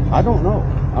 I don't know.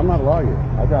 I'm not a lawyer.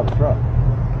 I drive a truck.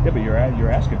 Yeah, but you're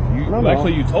asking. No.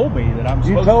 Actually, you told me that I'm You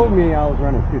supposed told to. me I was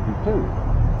running 52.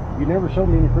 You never showed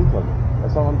me any proof of it.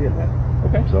 That's all I'm getting at.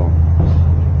 Okay. So,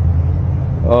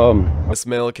 Miss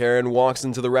Male Karen walks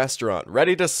into the restaurant,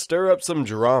 ready to stir up some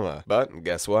drama. But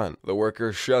guess what? The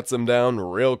worker shuts him down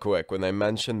real quick when they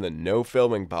mention the no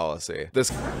filming policy. All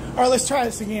right, let's try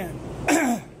this again.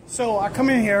 So I come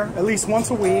in here at least once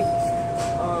a week.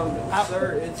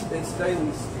 Sir, it's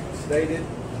daily stated.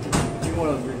 If you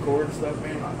want to record stuff,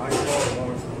 man, I can call it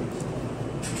once.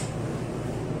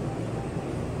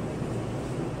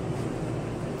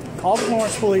 Call the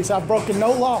Florence police. I've broken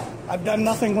no law. I've done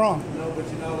nothing wrong. No, but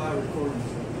you're not allowed recording.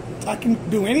 I can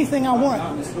do anything I want.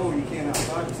 Not in the store. You can't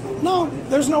outside the store. No,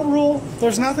 there's no rule.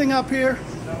 There's nothing up here.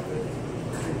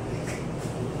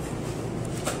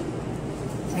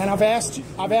 And I've asked you.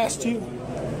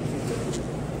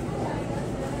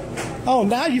 Oh,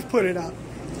 now you've put it up.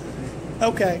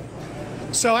 Okay.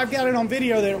 So I've got it on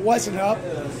video that it wasn't up.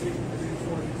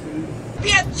 Be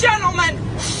a gentleman.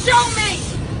 Show me.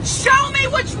 Show me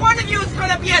which one of you is going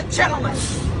to be a gentleman.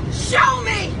 Show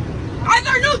me. Are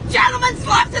there no gentlemen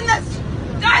left in this?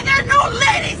 Are there no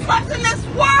ladies left in this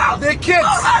world? They're kids.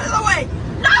 Move out of the way.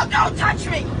 No, don't touch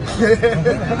me.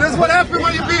 This is what happens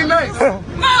when you're being nice.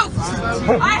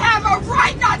 Move. I have a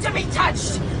right not to be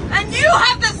touched. And you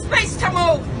have the space to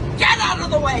move. Get out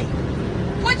of the way.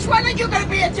 Which one are you going to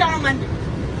be a gentleman?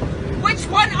 Which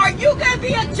one are you going to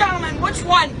be a gentleman? Which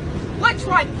one? Which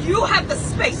one? You have the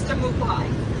space to move by.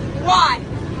 Why?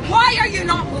 Why are you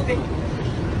not moving?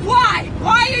 Why?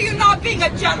 Why are you not being a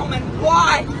gentleman?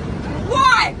 Why?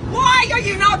 Why? Why are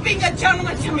you not being a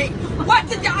gentleman to me? What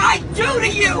did I do to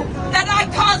you that I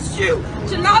caused you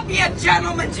to not be a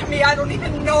gentleman to me? I don't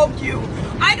even know you.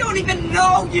 I don't even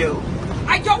know you.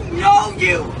 I don't know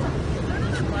you.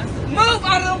 Move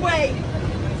out of the way.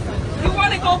 You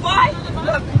want to go by?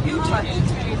 Look, you touch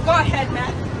it. Go ahead,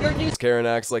 man. Karen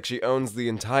acts like she owns the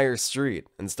entire street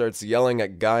and starts yelling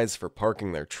at guys for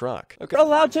parking their truck. Okay. We're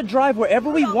allowed to drive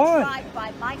wherever we want. Drive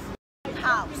by my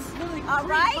house. All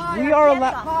right? We are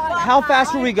allowed. How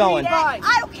fast are we going?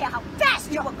 I don't care how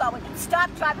fast you were going.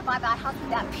 Stop driving by my house with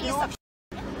that piece of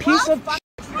Piece of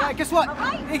Yeah, guess what?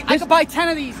 Right? I could buy 10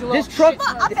 of these. This truck.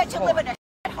 Look, I bet you live in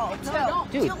a hole,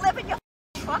 too. Dude. You live in your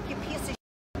truck, you piece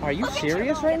of Are you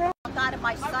serious right now? Get out of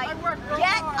my sight.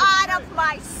 Get out of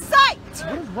my sight.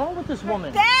 What is wrong with this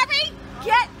woman? Barry,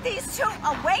 get these two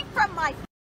away from my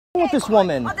What's wrong with this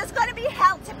woman? Or there's going to be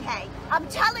hell to pay. I'm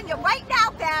telling you right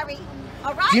now, Barry.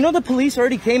 All right? Do you know the police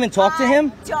already came and talked to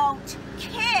him? Don't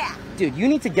care. Dude, you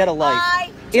need to get a life.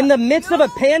 In the midst of a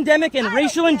pandemic and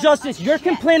racial injustice, you're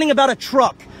complaining about a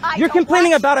truck. You're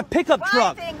complaining about a pickup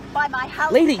truck. By my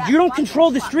house. Lady, you don't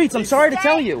control the streets. I'm sorry to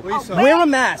tell you. Wear a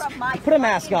mask. Put a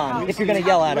mask on if you're going to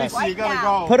yell at us.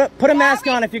 Put a mask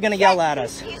on if you're going to yell at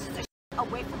us.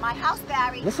 Away from my house,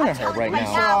 Barry. Listen to her right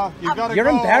now. You're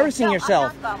embarrassing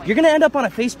yourself. You're going to end up on a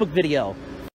Facebook video.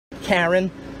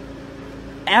 Karen.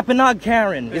 Appanog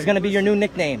Karen is going to be your new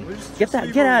nickname. Get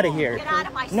out of here.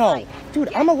 No.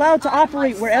 Dude, I'm allowed to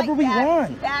operate wherever we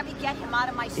want. Barry, get him out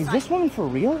of my sight. Is this woman for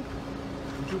real?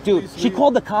 Dude, she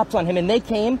called the cops on him and they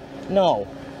came? No.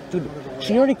 Dude,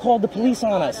 she already called the police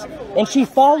on us. And she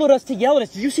followed us to yell at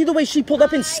us. Did you see the way she pulled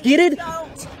up and skidded?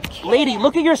 Lady,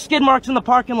 look at your skid marks in the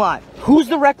parking lot. Who's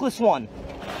the reckless one?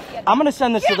 I'm going to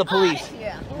send this to the police.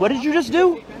 What did you just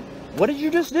do? What did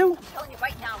you just do?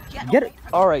 Get it.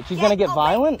 All right, she's going to get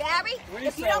violent? Barry,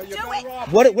 if you don't do it.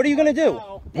 What are you going to do?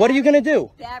 What are you going to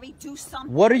do? Barry, do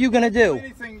something. What are you going to do?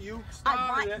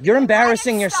 You're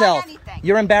embarrassing yourself.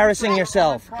 You're embarrassing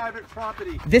yourself.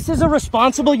 This is a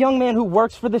responsible young man who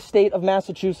works for the state of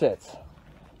Massachusetts.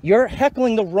 You're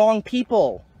heckling the wrong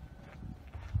people.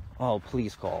 Oh,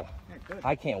 please call.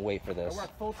 I can't wait for this. I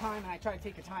work full time and I try to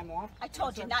take your time off. I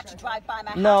told you not to drive by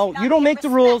my house. No, you don't make the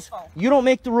rules. You don't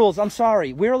make the rules. I'm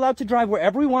sorry. We're allowed to drive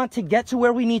wherever we want to get to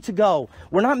where we need to go.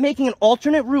 We're not making an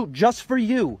alternate route just for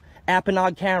you,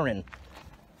 Appanog Karen.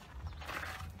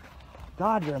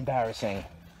 God, you're embarrassing.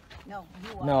 No,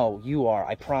 you are. No, you are.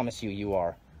 I promise you, you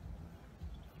are.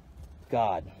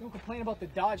 God. You don't complain about the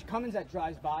Dodge Cummins that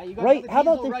drives by. You got Right? How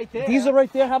about the right there. diesel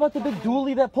right there? How about the big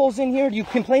dually that pulls in here? Do you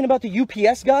complain about the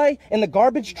UPS guy and the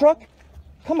garbage truck?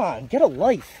 Come on, get a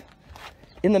life.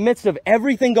 In the midst of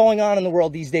everything going on in the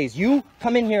world these days, you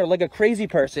come in here like a crazy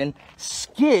person,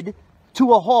 skid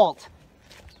to a halt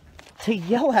to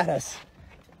yell at us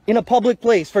in a public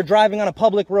place for driving on a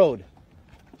public road.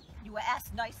 You were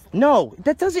asked nicely. No,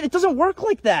 it doesn't work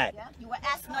like that. Yeah? You were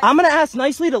asked nicely. I'm going to ask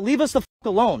nicely to leave us the f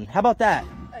alone. How about that?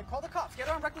 Hey, call the cops. Get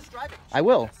on reckless driving. I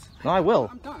will. No, I will.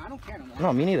 I'm done. I don't care no more.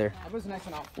 No, me neither. I was nice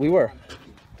enough. We were.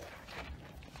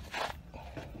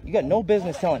 You got no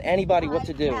business telling anybody what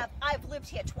to do. I've lived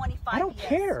here 25 years. I don't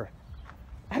care.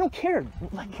 I don't care.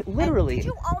 Like, literally. And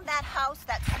did you own that house,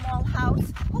 that small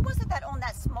house? Who was it that owned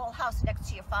that small house next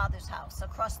to your father's house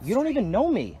across the You don't even know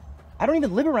me. I don't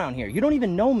even live around here. You don't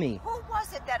even know me. Who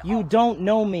was it that You don't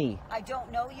know me. I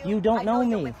don't know you. You don't know I know me.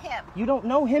 You're with him. You don't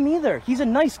know him either. He's a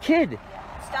nice kid.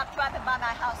 Yeah. Stop driving by my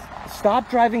house. Stop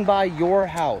driving by your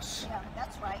house. Yeah,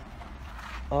 that's right.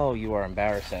 Oh, you are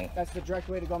embarrassing. That's the direct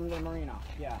way to go into the marina.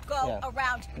 Yeah. Go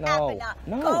around No. Appanog.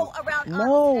 No. Go around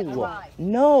No.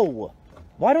 No.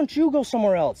 Why don't you go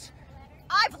somewhere else?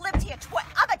 I've lived here.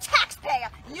 I'm a taxpayer.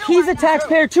 He's a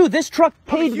taxpayer too. This truck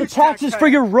paid the taxes for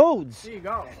your roads. There you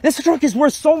go. This truck is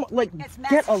worth so much. Like,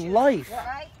 get a life.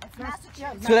 Right? It's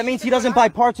Massachusetts. So that means he doesn't buy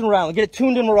parts in Rhode Island, get it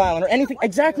tuned in Rhode Island, or anything.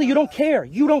 Exactly. You don't care.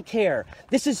 You don't care.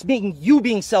 This is you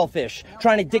being selfish,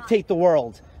 trying to dictate the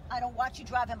world. I don't want you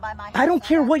driving by my house. I don't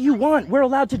care what you want. We're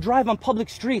allowed to drive on public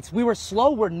streets. We were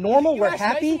slow. We're normal. We're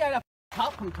happy. You had a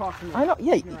cop come talk to me. I know.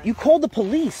 Yeah, you called the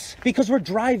police because we're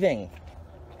driving.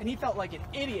 And he felt like an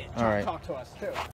idiot All trying right. to talk to us, too.